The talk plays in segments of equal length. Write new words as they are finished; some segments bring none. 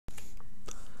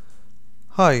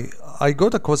Hi, I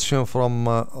got a question from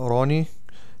Ronnie.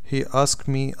 He asked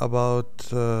me about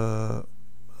a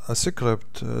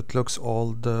script. It looks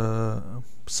old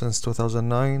since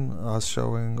 2009, as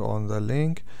showing on the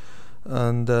link.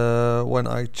 And when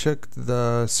I checked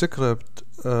the script,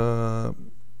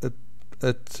 it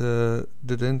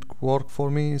didn't work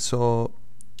for me. So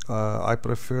I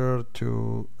prefer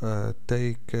to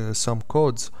take some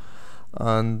codes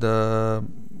and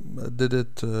did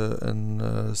it in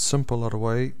a simpler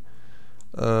way.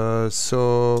 Here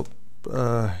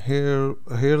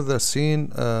the scene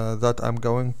that I'm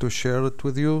going to share it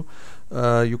with you.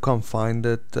 You can find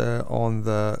it on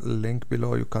the link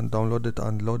below. You can download it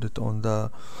and load it on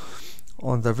the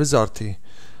Vizrt.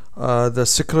 The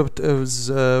script is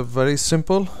very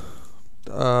simple,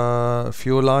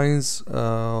 few lines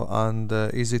and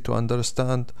easy to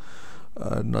understand,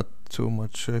 not too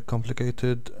much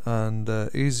complicated, and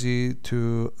easy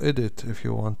to edit if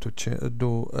you want to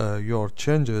do your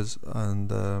changes and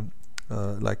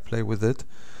like play with it.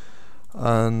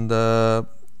 And I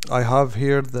have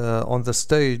here on the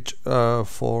stage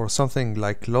for something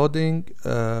like loading,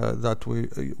 that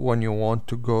when you want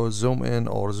to go zoom in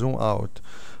or zoom out,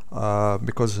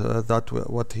 because that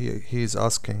what he's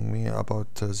asking me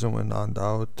about, zoom in and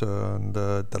out and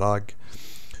drag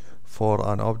for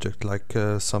an object, like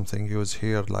something used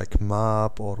here like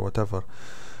map or whatever.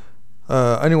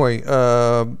 Anyway,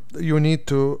 you need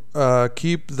to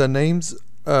keep the names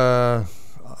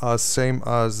as same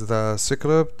as the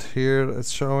script. Here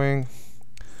it's showing,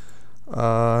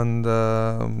 and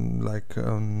like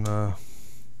on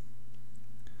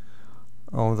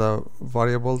the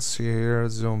variables, see here,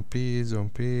 zoom p,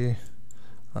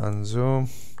 and zoom.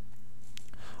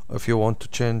 If you want to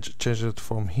change it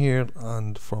from here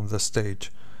and from the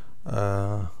stage,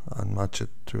 and match it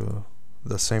to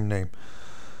the same name.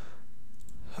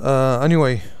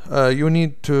 Anyway, you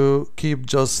need to keep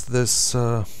just this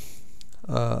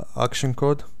action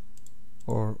code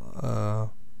or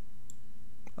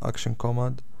action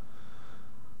command.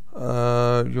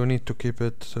 You need to keep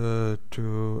it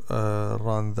to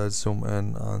run the zoom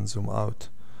in and zoom out.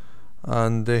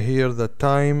 And here the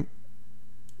time,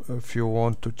 if you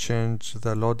want to change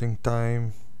the loading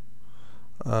time,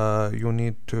 you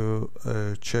need to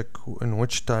check in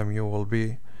which time you will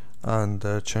be and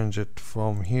change it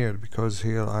from here, because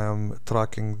here I am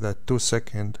tracking the 2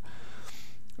 second.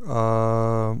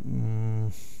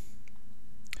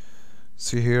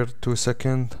 See here, 2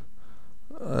 second.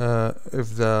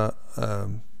 If the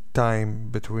time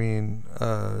between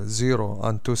 0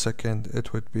 and 2 second,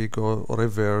 it would be go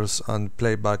reverse and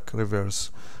playback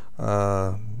reverse.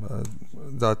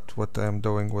 That what I am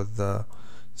doing with the,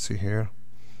 see here,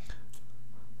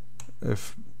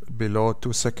 if below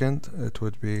 2 second, it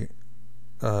would be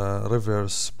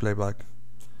reverse playback.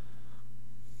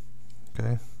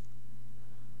 Okay,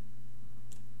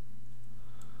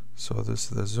 so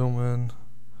this is the zoom in,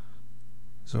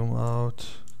 zoom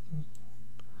out,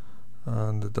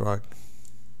 and the drag.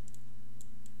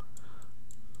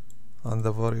 And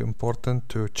the very important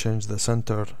to change the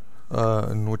center,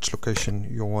 in which location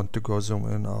you want to go zoom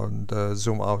in and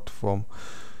zoom out from.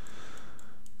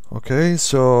 Okay,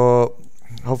 so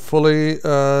hopefully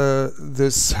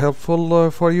this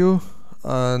helpful for you.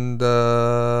 And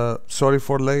sorry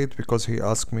for late, because he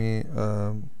asked me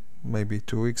maybe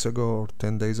 2 weeks ago or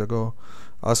 10 days ago,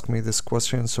 asked me this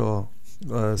question. So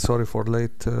sorry for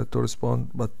late to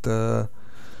respond, but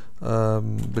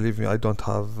believe me, I don't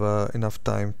have enough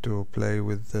time to play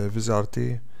with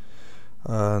Vizrt,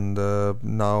 and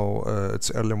now it's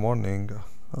early morning,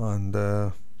 and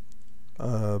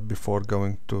before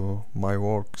going to my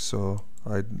work, so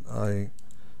I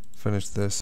finished this.